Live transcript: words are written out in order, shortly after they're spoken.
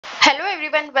Hello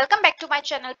everyone, welcome back to my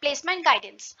channel Placement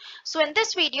Guidance. So in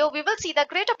this video, we will see the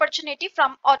great opportunity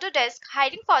from Autodesk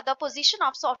hiring for the position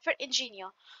of software engineer.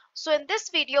 So in this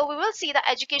video, we will see the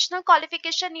educational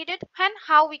qualification needed and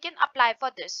how we can apply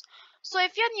for this. So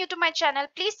if you're new to my channel,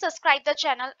 please subscribe the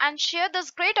channel and share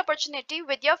this great opportunity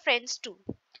with your friends too.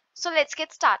 So let's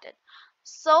get started.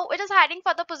 So it is hiring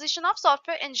for the position of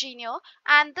software engineer,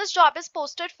 and this job is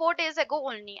posted 4 days ago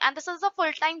only, and this is a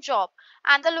full-time job,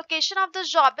 and the location of this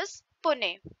job is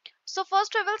Pune. So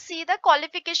first we will see the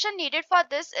qualification needed for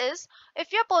this is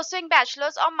if you're pursuing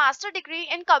bachelor's or master degree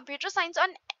in computer science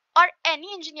or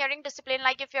any engineering discipline,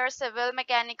 like if you're civil,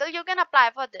 mechanical, you can apply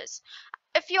for this.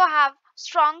 If you have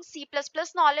strong C++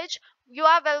 knowledge, you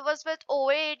are well versed with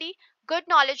OAAD, good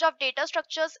knowledge of data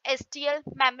structures, STL,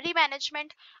 memory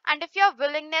management, and if you have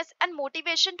willingness and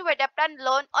motivation to adapt and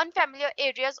learn unfamiliar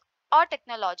areas or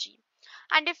technology,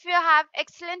 and if you have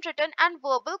excellent written and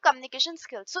verbal communication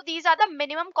skills. So these are the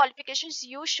minimum qualifications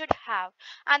you should have,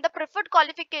 and the preferred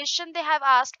qualification they have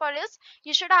asked for is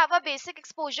you should have a basic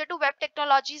exposure to web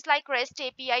technologies like REST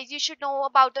APIs. You should know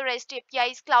about the REST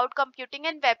APIs, cloud computing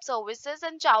and web services,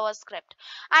 and JavaScript,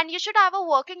 and you should have a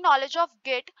working knowledge of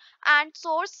Git and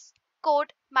source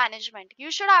code management. You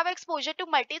should have exposure to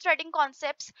multi-threading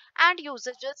concepts and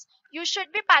usages. You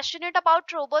should be passionate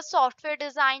about robust software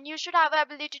design. You should have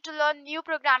ability to learn new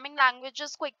programming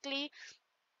languages quickly.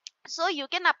 So you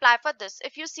can apply for this.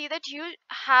 If you see that you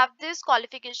have these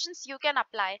qualifications, you can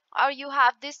apply, or you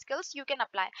have these skills, you can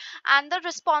apply. And the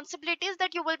responsibilities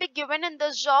that you will be given in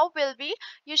this job will be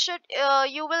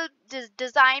you will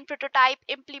design, prototype,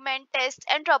 implement, test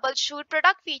and troubleshoot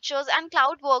product features and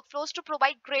cloud workflows to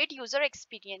provide great user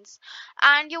experience.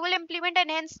 And you will implement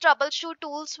enhanced troubleshoot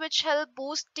tools which help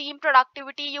boost team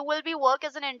productivity. You will be work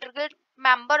as an integral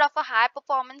member of a high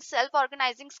performance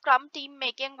self-organizing scrum team,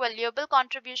 making valuable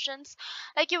contributions.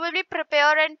 Like you will be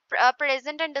prepare and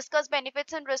present and discuss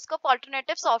benefits and risk of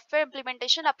alternative software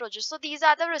implementation approaches. So these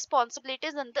are the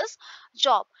responsibilities in this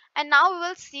job. And now we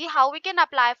will see how we can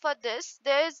apply for this.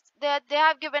 They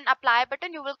have given apply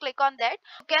button. You will click on that.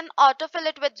 You can autofill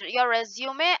it with your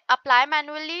resume, apply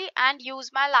manually, and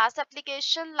use my last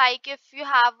application. Like if you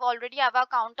have already have an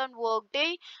account on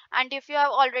Workday, and if you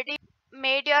have already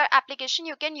made your application,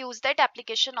 you can use that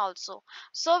application also.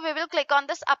 So we will click on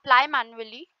this apply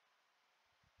manually.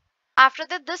 After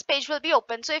that, this page will be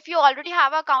open. So if you already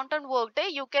have an account on Workday,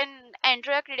 you can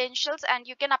enter your credentials and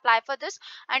you can apply for this.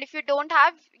 And if you don't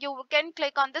have, you can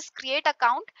click on this create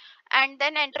account and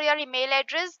then enter your email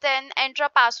address, then enter a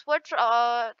password.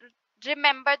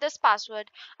 Remember this password,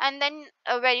 and then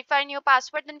verify new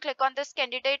password, then click on this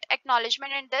candidate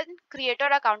acknowledgement and then create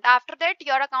your account. After that,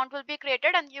 your account will be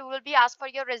created and you will be asked for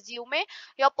your resume,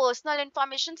 your personal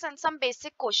information and some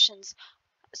basic questions.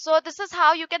 So this is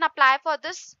how you can apply for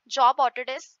this job,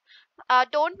 Autodesk.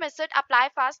 Don't miss it. Apply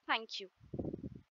fast. Thank you.